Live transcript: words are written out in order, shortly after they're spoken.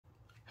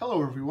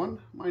Hello everyone,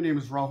 my name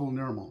is Rahul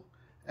Nirmal.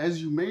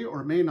 As you may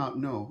or may not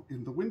know,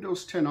 in the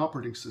Windows 10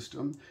 operating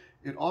system,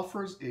 it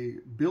offers a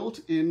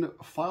built-in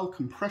file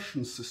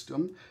compression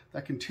system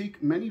that can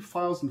take many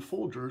files and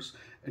folders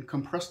and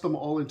compress them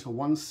all into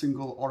one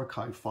single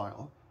archive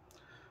file.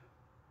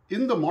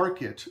 In the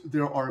market,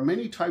 there are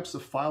many types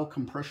of file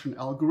compression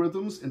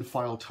algorithms and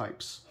file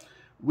types.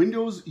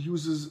 Windows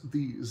uses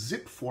the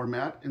zip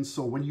format, and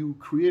so when you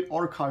create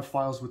archive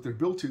files with their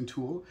built-in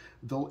tool,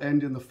 they'll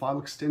end in the file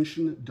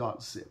extension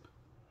 .zip.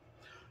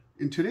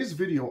 In today's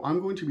video,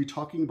 I'm going to be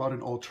talking about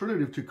an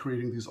alternative to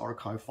creating these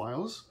archive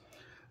files.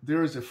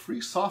 There is a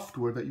free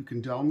software that you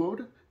can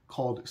download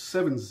called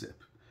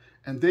 7-zip,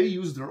 and they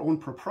use their own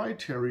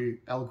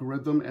proprietary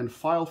algorithm and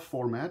file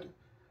format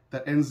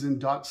that ends in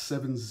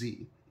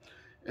 .7z.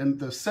 And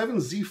the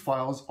 7z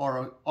files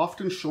are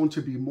often shown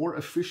to be more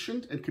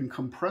efficient and can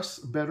compress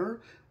better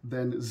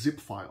than zip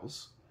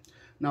files.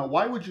 Now,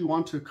 why would you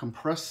want to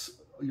compress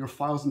your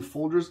files and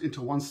folders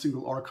into one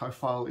single archive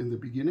file in the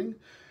beginning?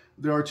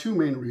 There are two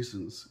main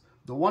reasons.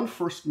 The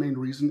first main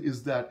reason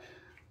is that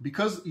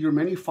because your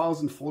many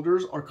files and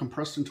folders are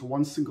compressed into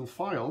one single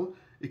file,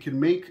 it can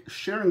make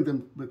sharing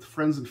them with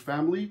friends and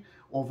family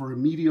over a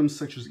medium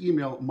such as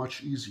email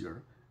much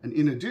easier. And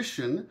in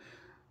addition,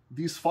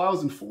 these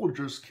files and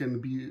folders can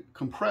be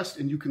compressed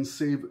and you can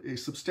save a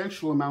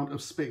substantial amount of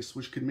space,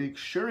 which can make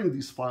sharing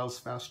these files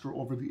faster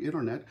over the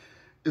internet,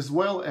 as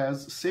well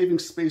as saving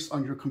space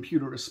on your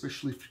computer,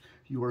 especially if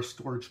you are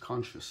storage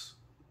conscious.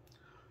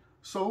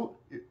 So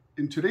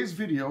in today's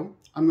video,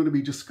 I'm going to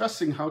be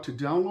discussing how to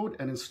download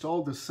and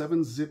install the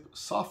 7-zip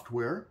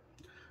software,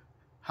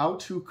 how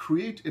to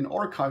create an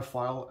archive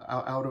file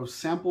out of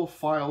sample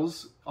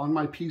files on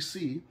my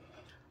PC,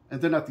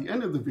 and then at the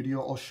end of the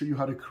video, I'll show you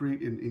how to create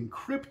an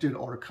encrypted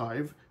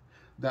archive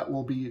that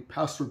will be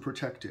password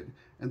protected.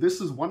 And this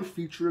is one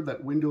feature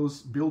that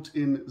Windows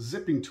built-in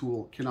zipping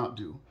tool cannot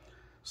do.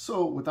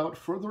 So without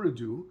further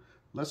ado,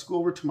 let's go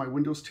over to my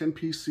Windows 10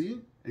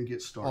 PC and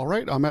get started. All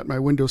right, I'm at my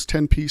Windows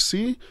 10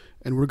 PC,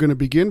 and we're going to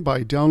begin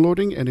by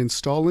downloading and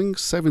installing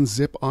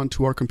 7-zip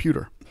onto our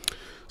computer.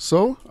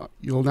 So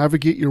you'll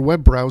navigate your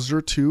web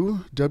browser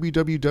to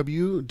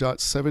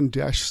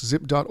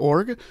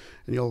www.7-zip.org,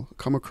 and you'll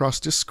come across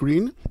this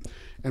screen.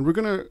 And we're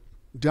going to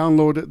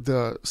download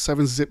the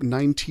 7-zip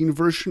 19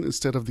 version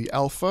instead of the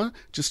alpha,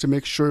 just to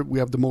make sure we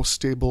have the most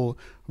stable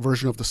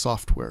version of the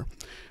software.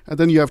 And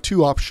then you have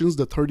two options,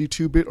 the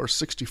 32-bit or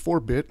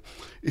 64-bit.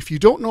 If you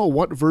don't know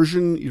what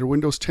version your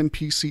Windows 10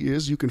 PC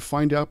is, you can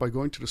find out by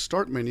going to the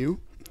Start menu,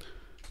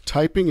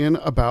 typing in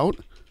About,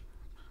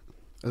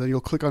 and then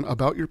you'll click on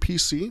About Your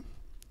PC.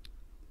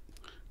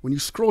 When you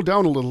scroll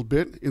down a little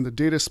bit in the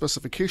Data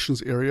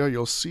Specifications area,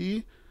 you'll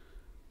see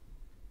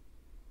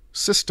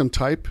System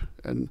Type,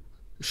 and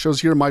it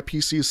shows here my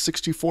PC is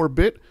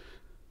 64-bit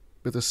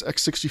with this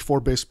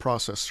x64-based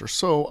processor.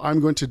 So I'm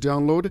going to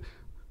download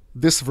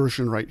this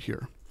version right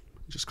here.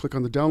 Just click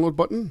on the Download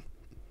button.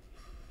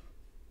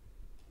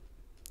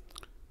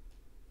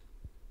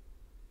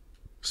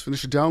 Just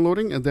finish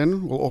downloading, and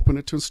then we'll open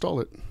it to install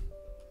it.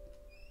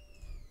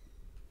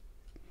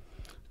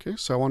 Okay,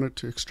 so I want it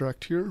to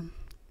extract here.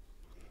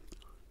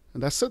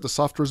 And that's it, the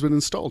software has been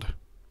installed.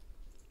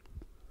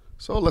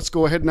 So let's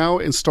go ahead now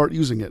and start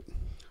using it.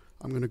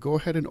 I'm going to go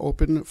ahead and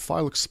open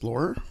File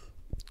Explorer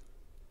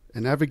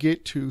and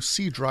navigate to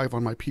C drive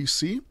on my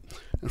PC.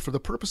 And for the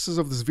purposes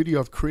of this video,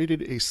 I've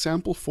created a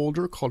sample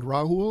folder called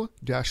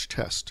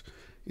Rahul-test.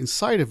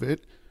 Inside of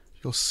it,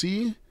 you'll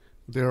see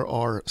there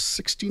are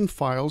 16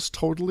 files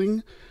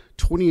totaling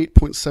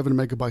 28.7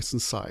 megabytes in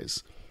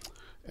size.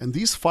 And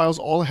these files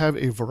all have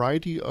a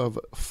variety of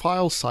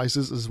file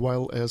sizes as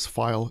well as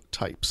file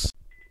types.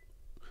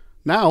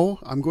 Now,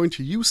 I'm going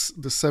to use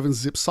the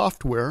 7-zip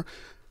software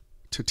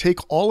to take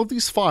all of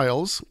these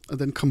files and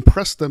then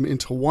compress them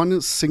into one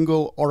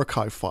single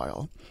archive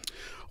file.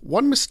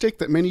 One mistake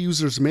that many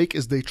users make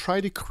is they try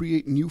to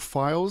create new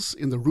files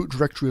in the root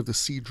directory of the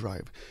C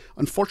drive.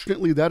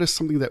 Unfortunately, that is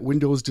something that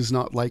Windows does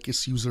not like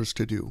its users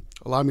to do.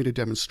 Allow me to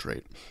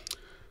demonstrate.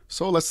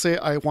 So let's say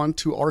I want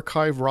to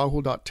archive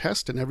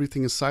Rahul.test and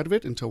everything inside of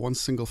it into one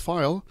single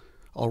file.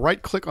 I'll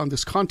right-click on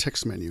this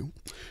context menu.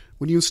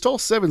 When you install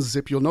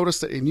 7-zip, you'll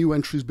notice that a new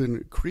entry has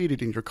been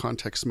created in your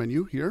context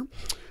menu here.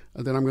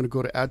 And then I'm going to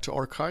go to Add to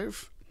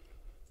Archive.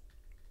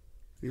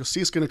 You'll see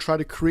it's going to try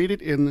to create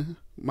it in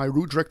my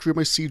root directory of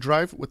my C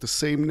drive with the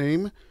same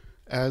name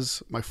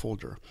as my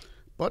folder.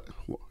 But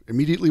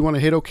immediately when I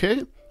hit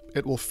OK,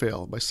 it will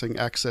fail by saying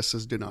access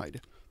is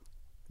denied.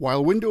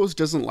 While Windows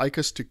doesn't like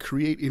us to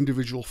create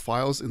individual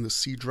files in the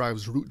C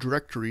drive's root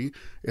directory,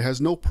 it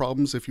has no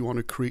problems if you want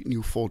to create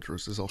new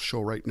folders, as I'll show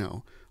right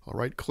now. I'll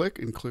right-click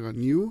and click on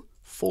New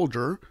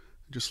Folder,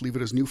 just leave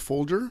it as New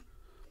Folder,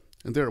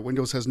 and there,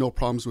 Windows has no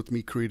problems with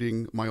me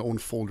creating my own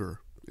folder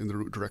in the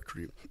root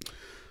directory.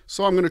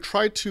 So I'm going to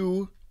try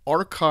to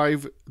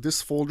archive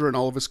this folder and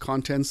all of its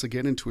contents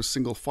again into a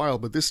single file,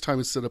 but this time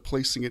instead of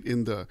placing it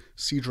in the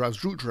C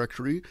drive's root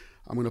directory,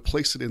 I'm going to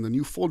place it in the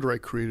new folder I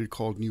created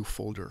called New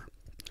Folder.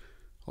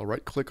 I'll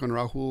right-click on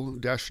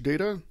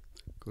Rahul-data,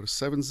 go to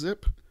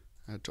 7-zip,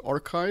 add to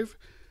archive,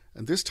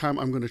 and this time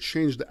I'm going to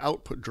change the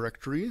output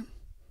directory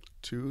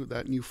to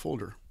that new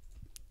folder.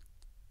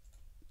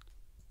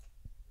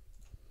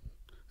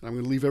 And I'm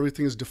going to leave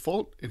everything as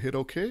default and hit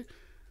OK.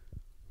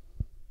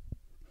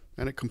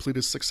 And it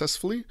completed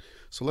successfully.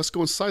 So let's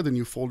go inside the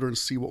new folder and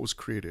see what was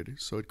created.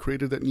 So it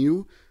created that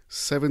new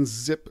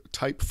 7-zip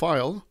type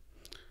file.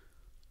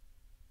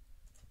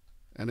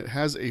 And it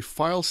has a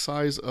file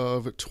size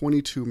of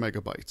 22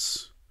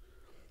 megabytes.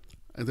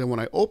 And then when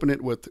I open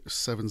it with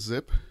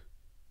 7-zip,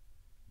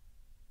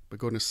 by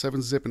going to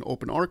 7-zip and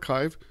open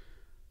archive,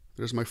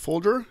 there's my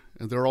folder,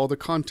 and there are all the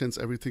contents.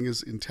 Everything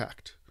is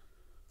intact.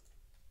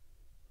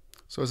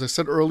 So as I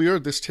said earlier,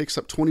 this takes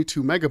up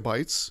 22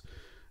 megabytes.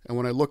 And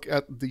when I look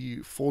at the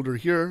folder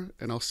here,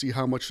 and I'll see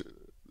how much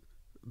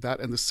that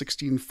and the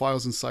 16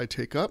 files inside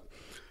take up,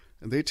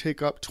 and they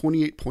take up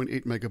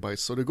 28.8 megabytes.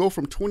 So to go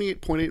from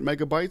 28.8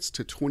 megabytes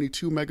to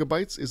 22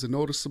 megabytes is a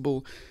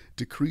noticeable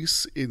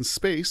decrease in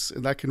space,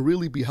 and that can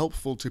really be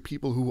helpful to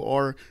people who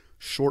are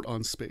short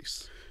on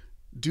space.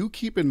 Do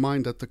keep in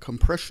mind that the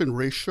compression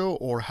ratio,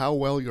 or how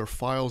well your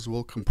files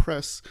will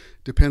compress,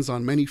 depends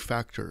on many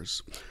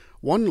factors.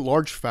 One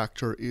large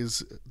factor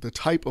is the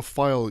type of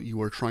file you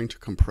are trying to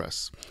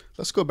compress.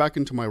 Let's go back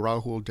into my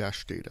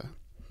Rahul-data.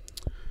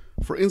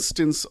 For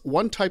instance,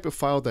 one type of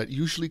file that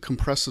usually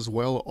compresses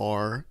well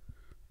are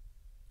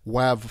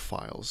WAV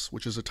files,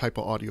 which is a type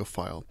of audio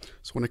file.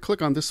 So when I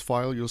click on this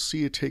file, you'll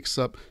see it takes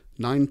up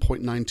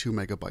 9.92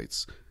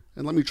 megabytes.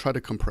 And let me try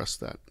to compress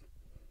that.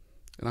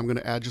 And I'm going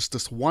to add just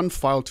this one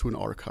file to an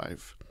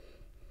archive.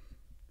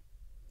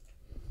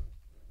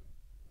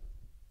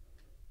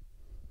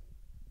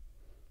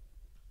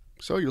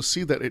 So you'll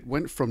see that it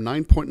went from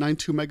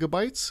 9.92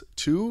 megabytes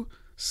to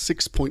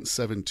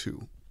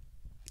 6.72.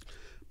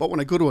 But when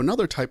I go to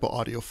another type of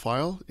audio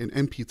file, an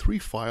MP3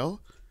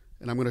 file,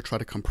 and I'm going to try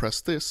to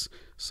compress this,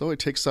 so it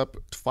takes up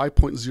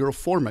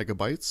 5.04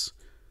 megabytes,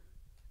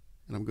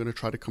 and I'm going to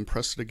try to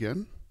compress it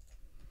again.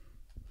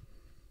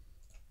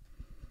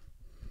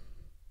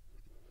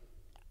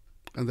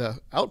 And the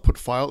output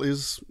file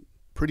is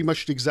pretty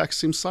much the exact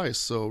same size,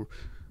 so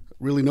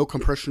really no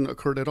compression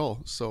occurred at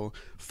all. So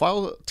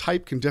file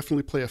type can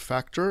definitely play a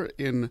factor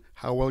in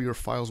how well your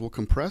files will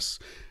compress.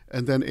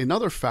 And then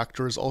another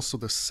factor is also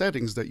the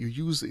settings that you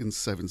use in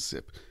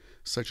 7-zip,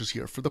 such as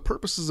here. For the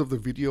purposes of the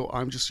video,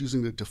 I'm just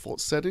using the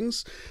default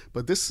settings,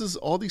 but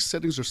all these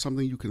settings are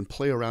something you can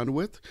play around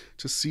with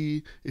to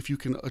see if you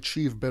can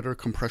achieve better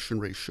compression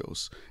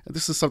ratios. And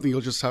this is something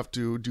you'll just have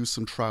to do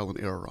some trial and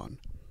error on.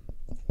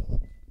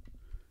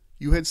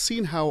 You had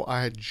seen how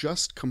I had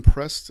just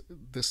compressed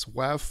this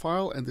WAV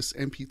file and this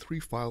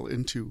MP3 file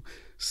into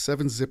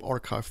 7-zip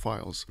archive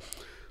files.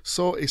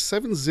 So a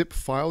 7-zip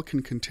file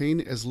can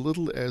contain as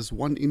little as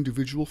one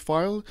individual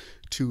file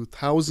to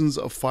thousands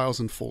of files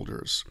and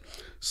folders.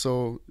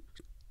 So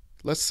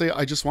let's say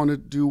I just want to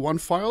do one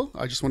file.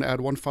 I just want to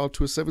add one file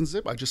to a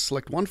 7-zip. I just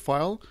select one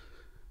file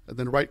and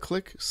then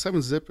right-click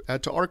 7-zip,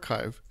 add to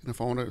archive. And if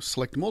I want to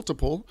select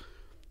multiple,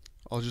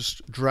 I'll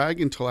just drag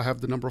until I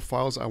have the number of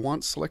files I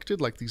want selected,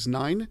 like these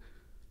 9,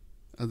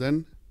 and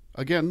then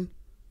again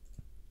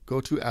go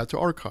to add to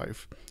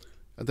archive.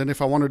 And then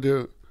if I wanted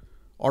to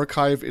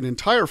archive an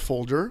entire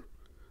folder,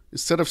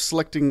 instead of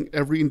selecting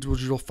every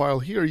individual file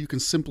here, you can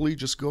simply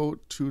just go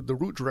to the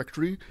root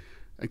directory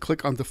and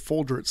click on the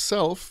folder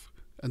itself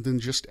and then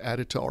just add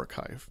it to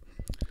archive.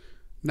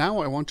 Now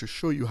I want to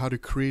show you how to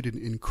create an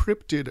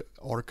encrypted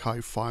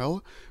archive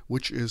file,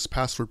 which is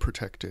password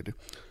protected.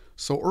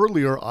 So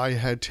earlier I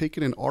had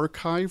taken an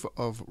archive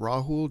of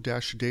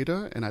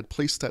Rahul-data and I'd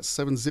placed that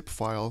 7-zip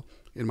file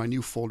in my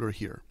new folder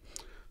here.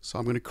 So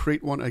I'm going to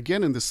create one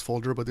again in this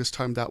folder, but this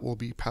time that will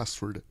be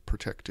password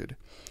protected.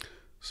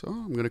 So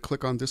I'm going to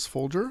click on this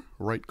folder,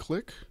 right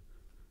click,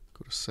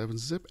 go to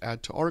 7-zip,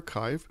 add to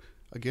archive.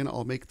 Again,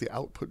 I'll make the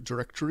output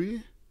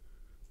directory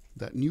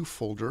that new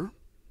folder.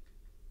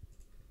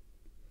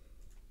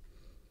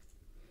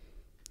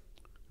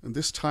 And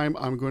this time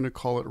I'm going to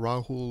call it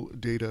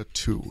Rahul-data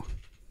 2.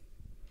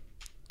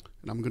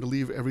 And I'm going to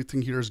leave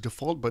everything here as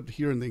default, but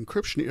here in the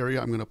encryption area,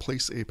 I'm going to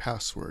place a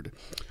password.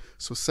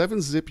 So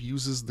 7-zip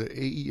uses the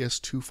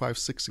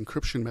AES-256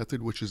 encryption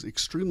method, which is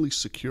extremely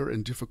secure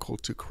and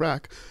difficult to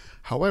crack.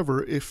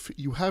 However, if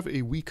you have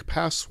a weak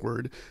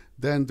password,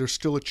 then there's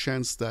still a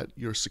chance that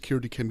your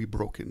security can be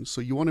broken.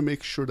 So you want to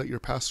make sure that your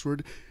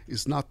password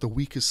is not the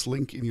weakest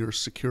link in your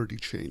security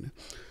chain.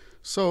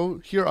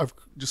 So here I've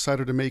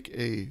decided to make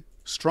a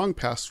strong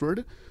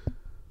password.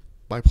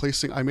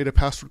 I made a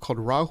password called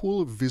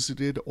Rahul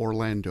Visited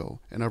Orlando,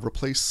 and I've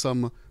replaced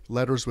some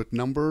letters with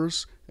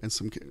numbers and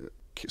some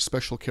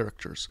special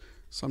characters.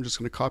 So I'm just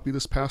going to copy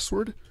this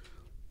password,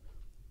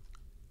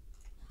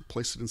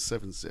 place it in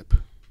 7-zip,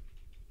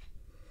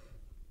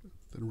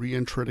 then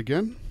re-enter it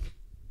again,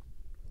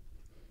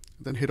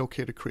 then hit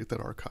OK to create that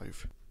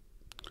archive.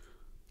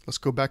 Let's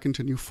go back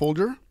into new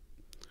folder,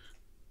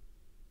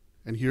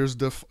 and here's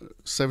the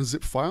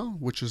 7-zip file,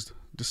 which is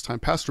this time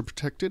password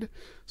protected.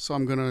 So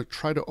I'm going to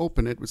try to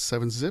open it with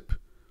 7-zip.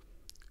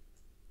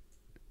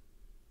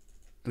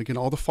 And again,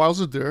 all the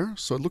files are there.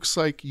 So it looks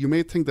like you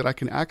may think that I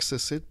can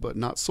access it, but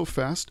not so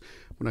fast.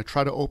 When I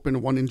try to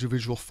open one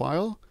individual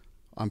file,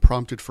 I'm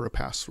prompted for a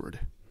password.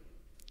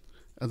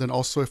 And then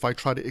also if I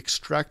try to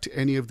extract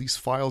any of these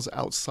files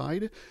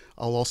outside,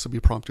 I'll also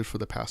be prompted for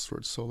the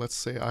password. So let's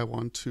say I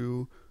want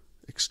to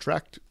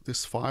extract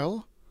this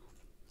file.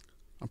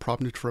 I'm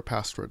prompted for a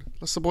password.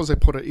 Let's suppose I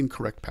put an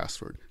incorrect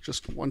password,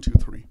 just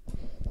 123.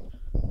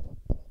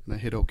 And I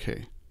hit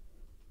OK.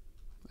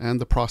 And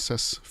the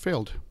process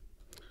failed.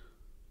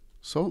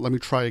 So let me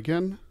try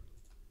again.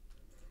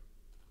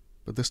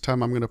 But this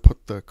time I'm going to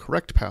put the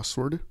correct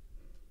password.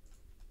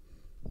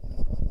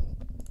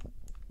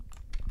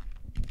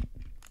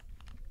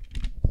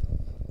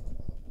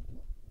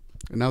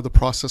 And now the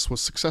process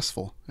was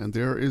successful. And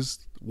there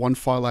is one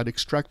file I'd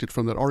extracted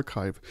from that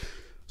archive.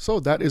 So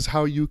that is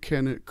how you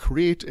can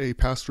create a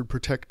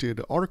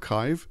password-protected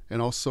archive and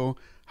also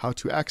how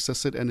to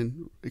access it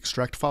and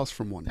extract files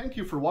from one. Thank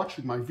you for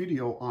watching my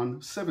video on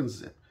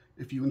 7-zip.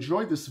 If you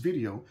enjoyed this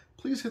video,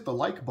 please hit the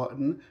like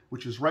button,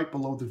 which is right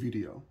below the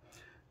video.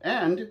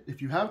 And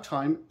if you have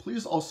time,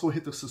 please also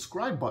hit the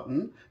subscribe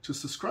button to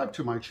subscribe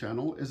to my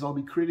channel, as I'll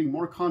be creating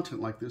more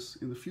content like this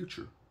in the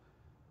future.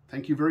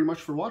 Thank you very much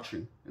for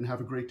watching, and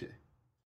have a great day.